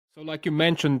So, like you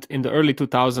mentioned, in the early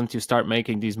 2000s, you start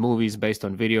making these movies based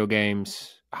on video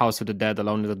games, House of the Dead,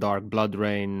 Alone in the Dark,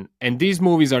 BloodRayne, and these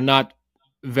movies are not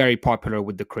very popular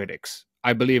with the critics.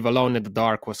 I believe Alone in the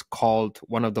Dark was called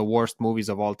one of the worst movies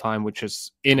of all time, which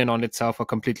is in and on itself a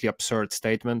completely absurd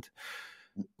statement.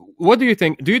 What do you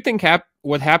think? Do you think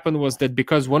what happened was that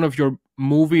because one of your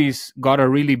movies got a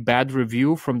really bad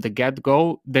review from the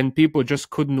get-go, then people just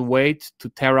couldn't wait to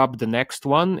tear up the next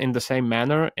one in the same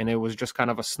manner, and it was just kind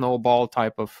of a snowball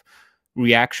type of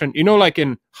reaction? You know, like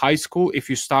in high school, if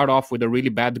you start off with a really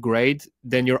bad grade,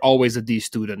 then you're always a D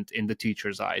student in the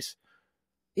teacher's eyes.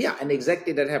 Yeah, and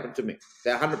exactly that happened to me.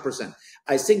 100%.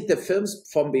 I think the films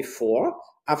from before,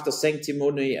 after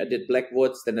Sanctimony, I did Black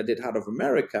Woods, then I did Heart of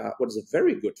America, what is a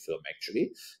very good film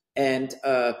actually, and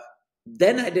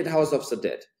then I did House of the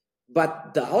Dead.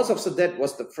 But the House of the Dead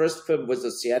was the first film with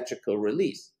a theatrical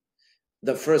release.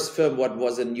 The first film what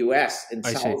was in US in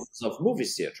thousands of movie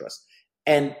theaters.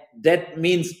 And that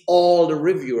means all the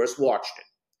reviewers watched it.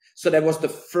 So that was the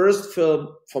first film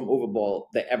from Uwe Boll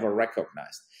they ever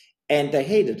recognized. And they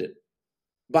hated it.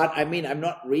 But I mean, I'm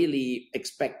not really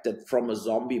expected from a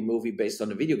zombie movie based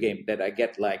on a video game that I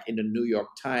get like in the New York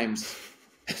Times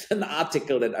an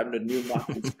article that I'm the new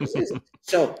Martin Scorsese.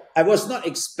 So I was not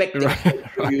expecting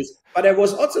reviews, but I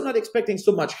was also not expecting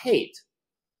so much hate,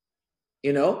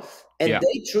 you know? And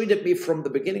they treated me from the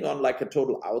beginning on like a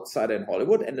total outsider in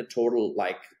Hollywood and a total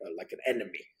like an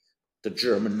enemy. The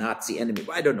German Nazi enemy.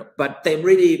 I don't know, but they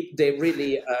really,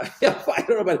 I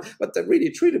don't know, but they really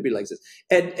treated me like this.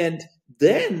 And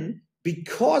then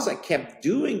because I kept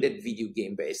doing that video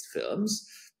game based films,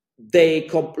 they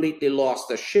completely lost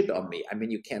their shit on me. I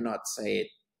mean, you cannot say it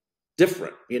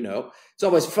different, you know. It's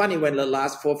always funny when the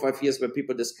last 4 or 5 years when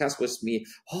people discuss with me,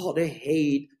 oh, they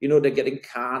hate, you know, they're getting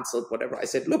canceled, whatever. I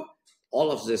said, look,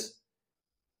 all of this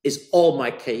is all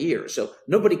my career. So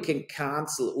nobody can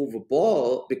cancel Uwe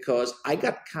Boll because I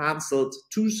got canceled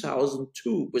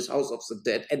 2002 with House of the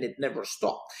Dead and it never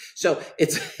stopped. So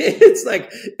it's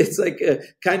like a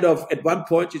kind of at one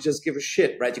point you just give a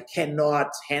shit, right? You cannot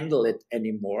handle it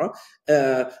anymore.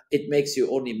 It makes you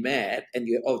only mad, and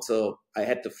I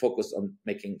had to focus on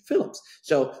making films.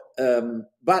 So,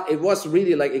 but it was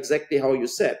really like exactly how you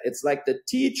said. It's like the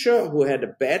teacher who had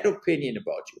a bad opinion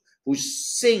about you, who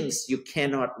thinks you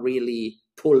cannot really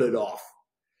pull it off,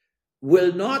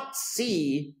 will not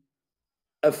see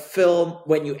a film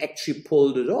when you actually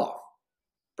pulled it off,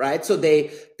 right? So they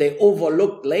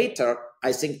overlooked later,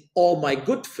 I think, all my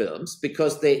good films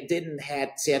because they didn't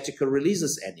have theatrical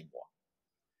releases anymore.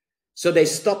 So they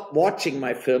stopped watching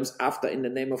my films after In the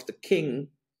Name of the King,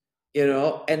 you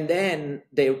know, and then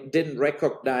they didn't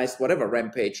recognize whatever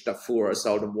Rampage, Darfur,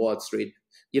 Assault on Wall Street,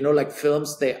 you know, like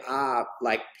films, they are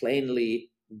like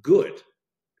plainly good,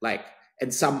 like,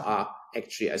 and some are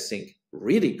actually, I think,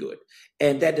 really good.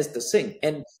 And that is the thing.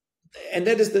 And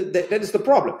that is the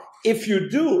problem. If you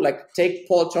do, like, take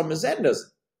Paul Thomas Anderson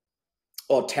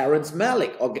or Terrence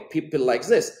Malick or people like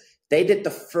this, they did the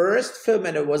first film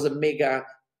and it was a mega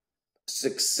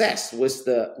success with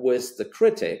the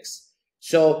critics.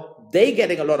 So they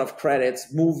getting a lot of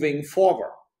credits moving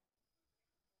forward.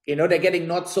 You know, they're getting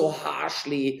not so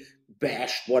harshly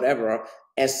bashed, whatever,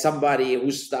 as somebody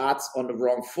who starts on the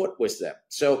wrong foot with them.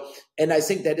 So, and I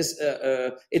think that is,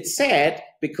 it's sad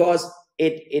because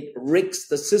it rigs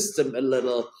the system a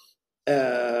little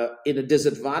in a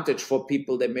disadvantage for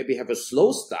people that maybe have a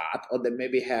slow start or they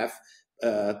maybe have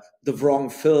the wrong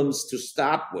films to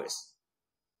start with,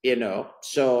 you know.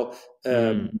 So,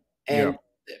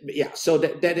 so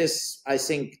that is, I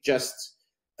think, just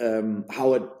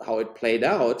how it played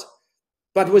out.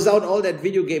 But without all that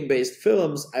video game based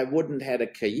films, I wouldn't had a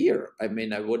career. I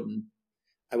mean, I would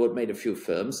made a few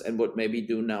films and would maybe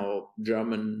do now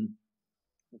German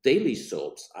daily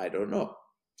soaps. I don't know.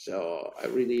 So I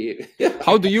really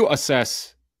How do you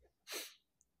assess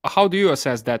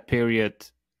that period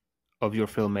of your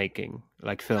filmmaking,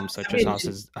 like films such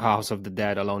as House of the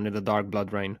Dead, Alone in the Dark,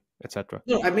 BloodRayne, etc.?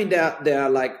 No, I mean they're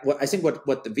like I think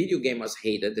what the video gamers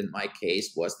hated in my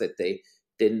case was that they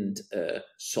didn't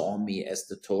saw me as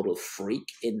the total freak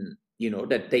in, you know,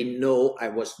 that they know I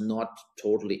was not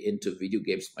totally into video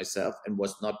games myself and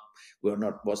was not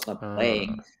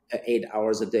playing 8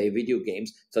 hours a day video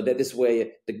games. So that is where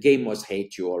the gamers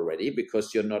hate you already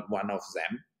because you're not one of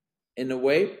them. In a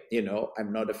way, you know,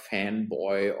 I'm not a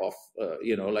fanboy of,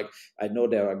 you know, like I know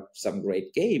there are some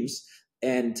great games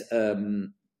and,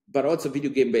 but also video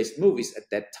game based movies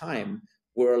at that time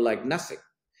were like nothing.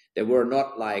 They were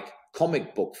not like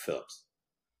comic book films.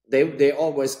 They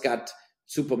always got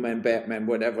Superman, Batman,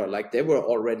 whatever. Like they were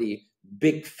already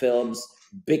big films,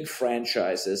 big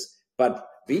franchises, but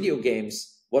video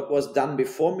games, what was done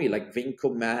before me, like Wing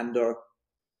Commander,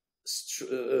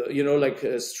 like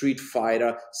Street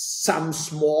Fighter, some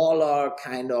smaller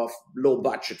kind of low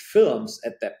budget films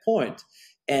at that point.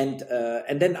 And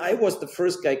then I was the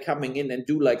first guy coming in and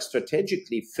do like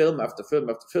strategically film after film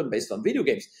after film based on video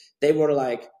games. They were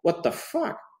like, what the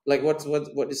fuck? Like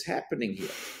what is happening here?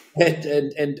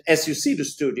 And as you see, the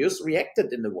studios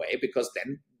reacted in a way, because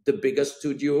then the bigger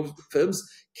studio films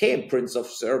came. Prince of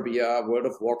Serbia, World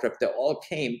of Warcraft, they all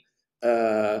came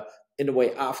in a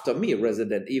way after me,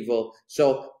 Resident Evil.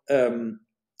 So and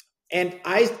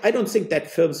I don't think that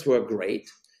films were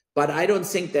great, but I don't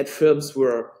think that films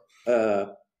were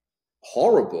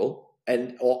horrible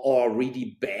or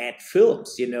really bad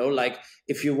films. Like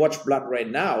if you watch BloodRayne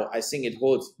now, I think it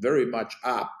holds very much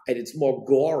up, and it's more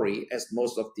gory as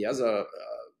most of the other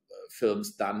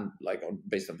films done like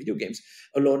based on video games.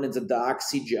 Alone in the Dark,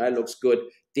 CGI looks good.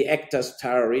 The actors,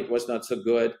 Tara Reid was not so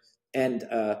good, and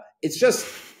it's just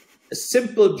a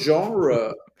simple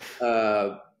genre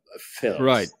films,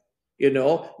 right?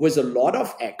 With a lot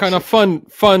of action. Kind of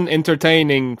fun,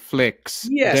 entertaining flicks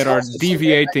that are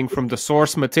deviating from the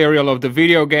source material of the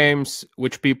video games,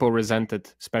 which people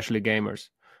resented, especially gamers.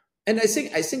 And I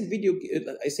think House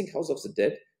of the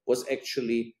Dead was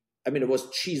actually, it was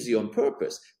cheesy on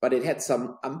purpose, but it had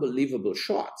some unbelievable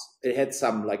shots. It had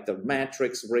some like the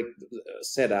Matrix rig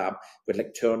set up with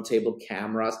like turntable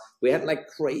cameras. We had like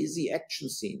crazy action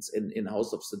scenes in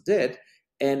House of the Dead.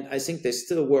 And I think they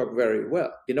still work very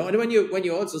well, And when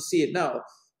you also see it now,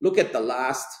 look at the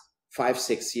last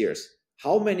 5-6 years.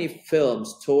 How many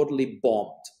films totally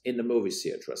bombed in the movie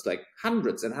theaters? Like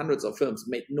hundreds and hundreds of films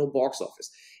made no box office.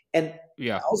 And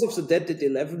House of the Dead did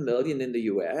 11 million in the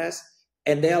US,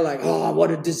 and they're like, oh,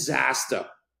 what a disaster,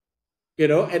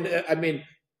 And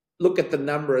look at the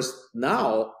numbers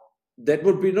now. That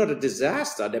would be not a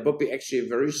disaster. That would be actually a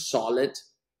very solid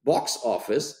box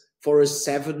office for a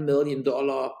 $7 million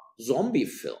zombie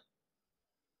film,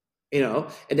 and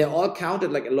they're all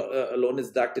counted like Alone in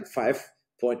the Dark did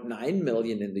 5.9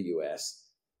 million in the US,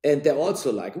 and they're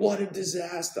also like, what a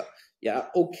disaster. Yeah,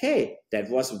 okay,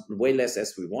 that was way less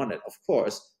as we wanted, of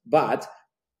course, but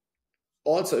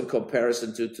also in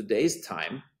comparison to today's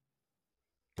time,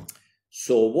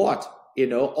 so what?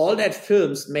 All that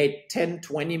films made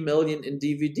 10-20 million in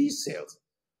DVD sales.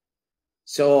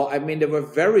 So, they were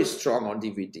very strong on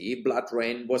DVD.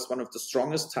 BloodRayne was one of the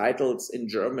strongest titles in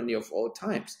Germany of all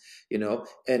times,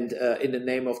 and In the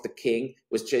Name of the King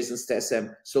with Jason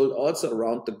Statham sold also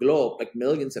around the globe, like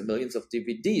millions and millions of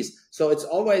DVDs. So it's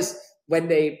always a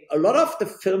lot of the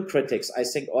film critics, I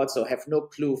think, also have no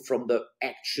clue from the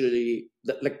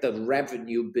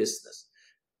revenue business,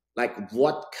 like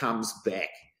what comes back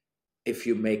if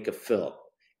you make a film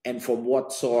and from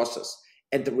what sources.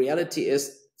 And the reality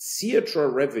is, theater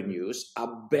revenues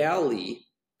are barely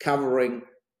covering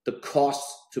the cost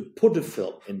to put a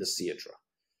film in the theater.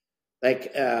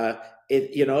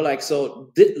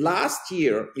 Last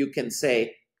year, you can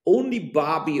say only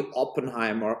Barbie,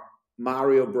 Oppenheimer,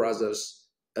 Mario Brothers,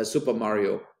 Super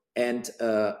Mario, and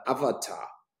Avatar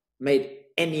made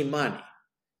any money.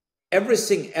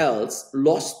 Everything else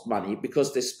lost money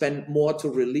because they spent more to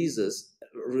release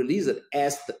it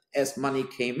as money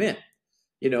came in.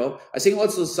 I think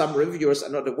also some reviewers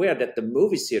are not aware that the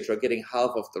movie theater are getting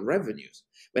half of the revenues.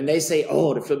 When they say,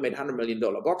 oh, the film made $100 million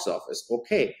box office,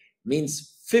 okay,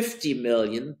 means 50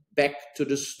 million back to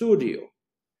the studio.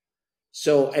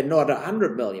 So another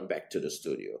 100 million back to the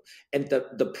studio. And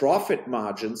the profit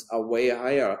margins are way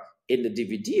higher in the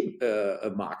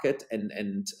DVD market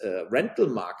and rental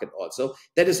market also.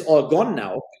 That is all gone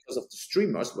now because of the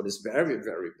streamers, what is very,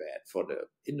 very bad for the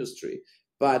industry.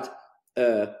 But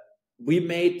we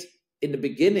made, in the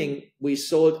beginning,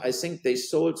 I think they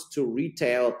sold to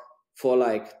retail for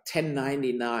like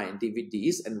 $10.99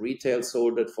 DVDs, and retail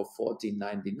sold it for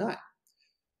 $14.99.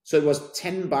 So it was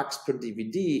 $10 per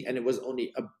DVD, and it was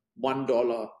only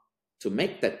 $1 to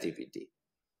make that DVD.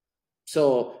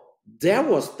 So there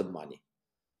was the money.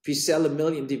 If you sell 1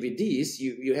 million DVDs,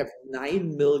 you have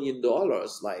 $9 million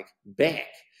like back.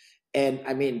 And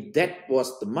that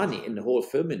was the money in the whole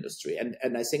film industry. And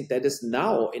I think that is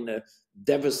now in a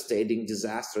devastating,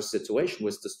 disastrous situation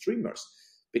with the streamers,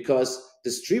 because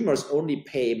the streamers only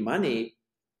pay money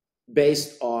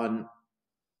based on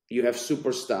you have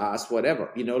superstars,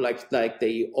 whatever,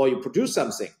 or you produce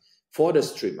something for the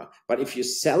streamer. But if you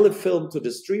sell a film to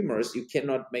the streamers, you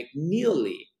cannot make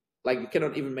you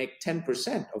cannot even make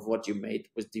 10% of what you made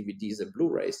with DVDs and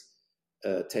Blu-rays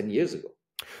 10 years ago.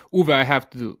 Uwe, I have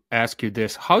to ask you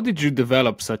this. How did you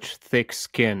develop such thick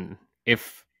skin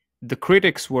if the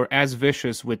critics were as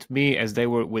vicious with me as they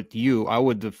were with you, I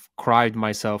would have cried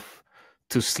myself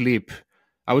to sleep.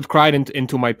 I would cry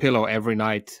into my pillow every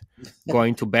night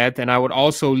going to bed, and I would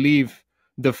also leave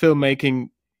the filmmaking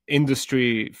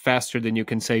industry faster than you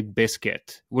can say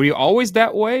biscuit. Were you always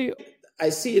that way? I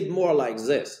see it more like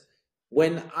this.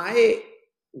 When I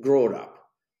grew up,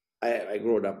 I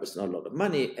grew up with not a lot of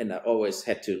money, and I always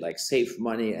had to like save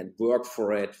money and work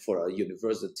for it, for a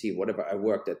university, whatever. I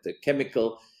worked at the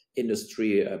chemical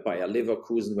industry by a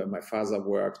Leverkusen where my father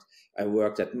worked. I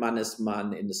worked at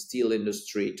Mannesmann in the steel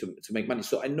industry to make money.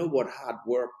 So I know what hard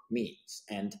work means.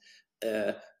 And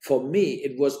for me,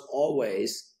 it was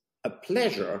always a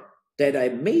pleasure that I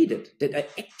made it, that I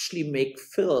actually make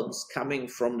films coming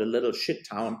from the little shit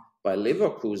town by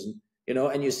Leverkusen,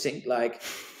 and you think like,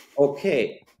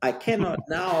 okay, I cannot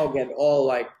now get all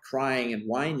like crying and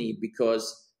whiny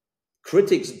because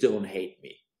critics don't hate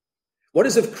me. What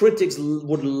is if critics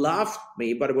would love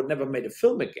me, but I would never made a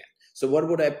film again? So what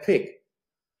would I pick?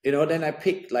 Then I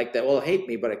picked like they all hate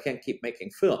me, but I can't keep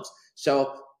making films.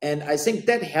 So, and I think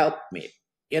that helped me.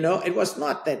 It was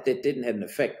not that it didn't have an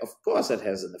effect. Of course it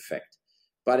has an effect,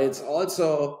 but it's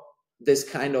also this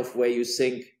kind of where you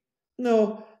think,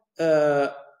 no,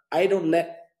 I don't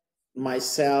let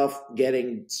myself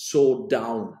getting so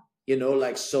down,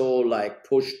 like so like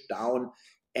pushed down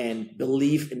and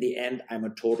believe in the end I'm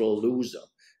a total loser.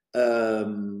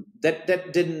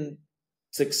 That didn't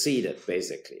succeeded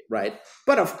basically, right?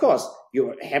 But of course,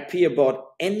 you're happy about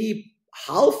any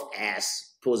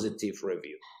half-ass positive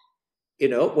review,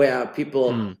 where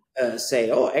people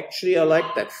say, "Oh, actually, I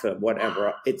like that film."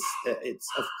 Whatever. It's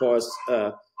of course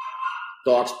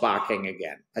dogs barking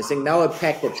again. I think now a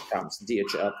package comes,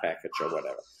 DHL package or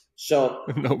whatever. So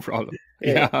no problem.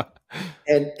 Yeah.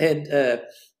 And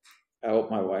I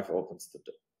hope my wife opens the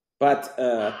door. But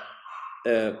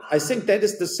I think that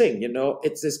is the thing,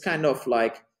 it's this kind of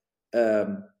like,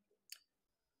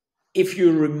 if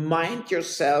you remind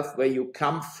yourself where you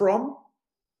come from,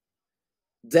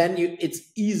 then it's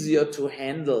easier to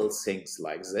handle things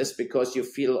like this because you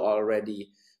feel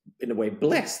already in a way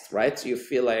blessed, right? So you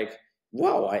feel like,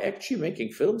 wow, I actually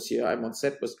making films here. I'm on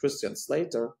set with Christian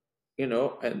Slater,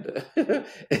 and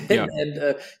Yeah.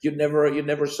 and you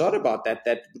never thought about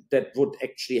that would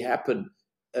actually happen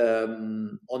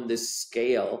on this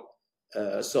scale.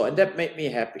 And that made me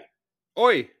happy.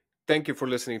 Oi! Thank you for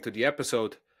listening to the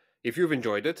episode. If you've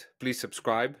enjoyed it, please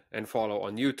subscribe and follow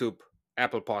on YouTube,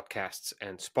 Apple Podcasts,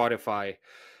 and Spotify.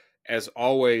 As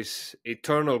always,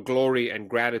 eternal glory and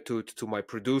gratitude to my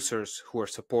producers who are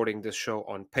supporting this show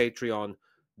on Patreon,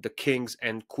 the kings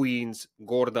and queens,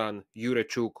 Gordan,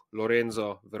 Jurechuk,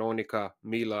 Lorenzo, Veronica,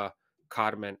 Mila,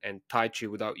 Carmen, and Taichi.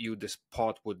 Without you, this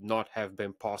pod would not have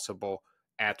been possible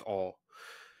at all.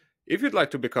 If you'd like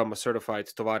to become a certified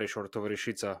Tovarish or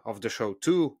Tovarishica of the show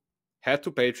too, head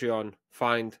to Patreon,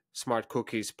 find Smart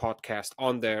Cookies podcast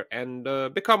on there, and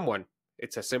become one.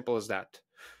 It's as simple as that.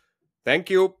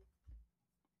 Thank you.